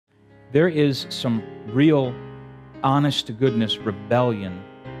there is some real, honest-to-goodness rebellion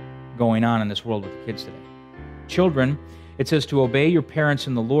going on in this world with the kids today. Children, it says to obey your parents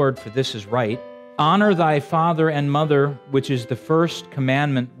in the Lord, for this is right. Honor thy father and mother, which is the first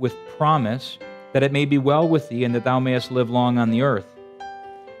commandment with promise, that it may be well with thee, and that thou mayest live long on the earth.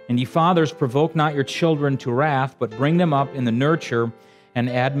 And ye fathers, provoke not your children to wrath, but bring them up in the nurture and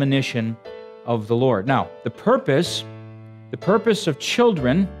admonition of the Lord. Now, the purpose of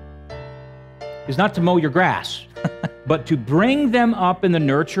children is not to mow your grass, but to bring them up in the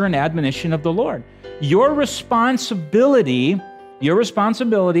nurture and admonition of the Lord. Your responsibility,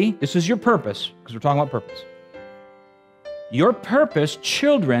 this is your purpose, because we're talking about purpose. Your purpose,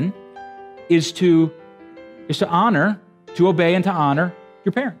 children, is to honor, to obey and to honor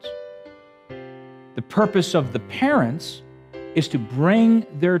your parents. The purpose of the parents is to bring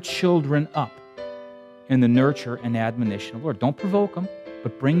their children up in the nurture and admonition of the Lord. Don't provoke them,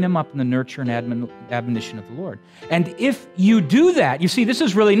 but bring them up in the nurture and admonition of the Lord. And if you do that, you see, this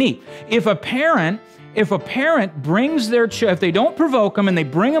is really neat. If a parent brings their child, if they don't provoke them and they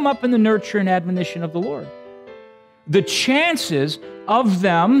bring them up in the nurture and admonition of the Lord, the chances of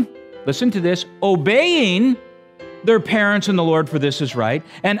them, listen to this, obeying their parents in the Lord, for this is right,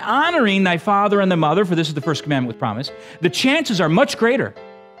 and honoring thy father and thy mother, for this is the first commandment with promise, the chances are much greater.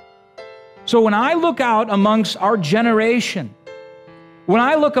 So when I look out amongst our generation, when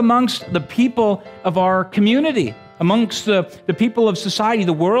I look amongst the people of our community, amongst the people of society,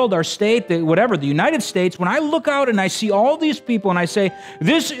 the world, our state, the United States, when I look out and I see all these people and I say,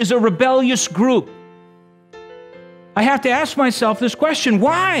 this is a rebellious group, I have to ask myself this question,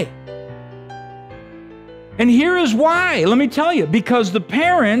 why? And here is why. Let me tell you, because the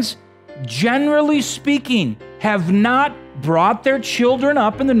parents, generally speaking, have not brought their children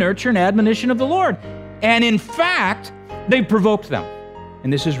up in the nurture and admonition of the Lord. And in fact, they provoked them.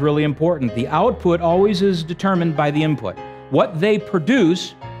 And this is really important. The output always is determined by the input. What they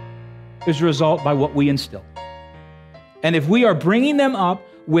produce is a result by what we instill. And if we are bringing them up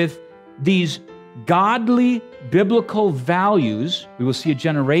with these godly, biblical values, we will see a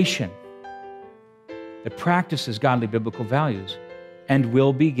generation that practices godly biblical values and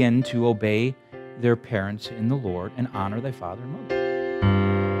will begin to obey their parents in the Lord and honor thy father and mother.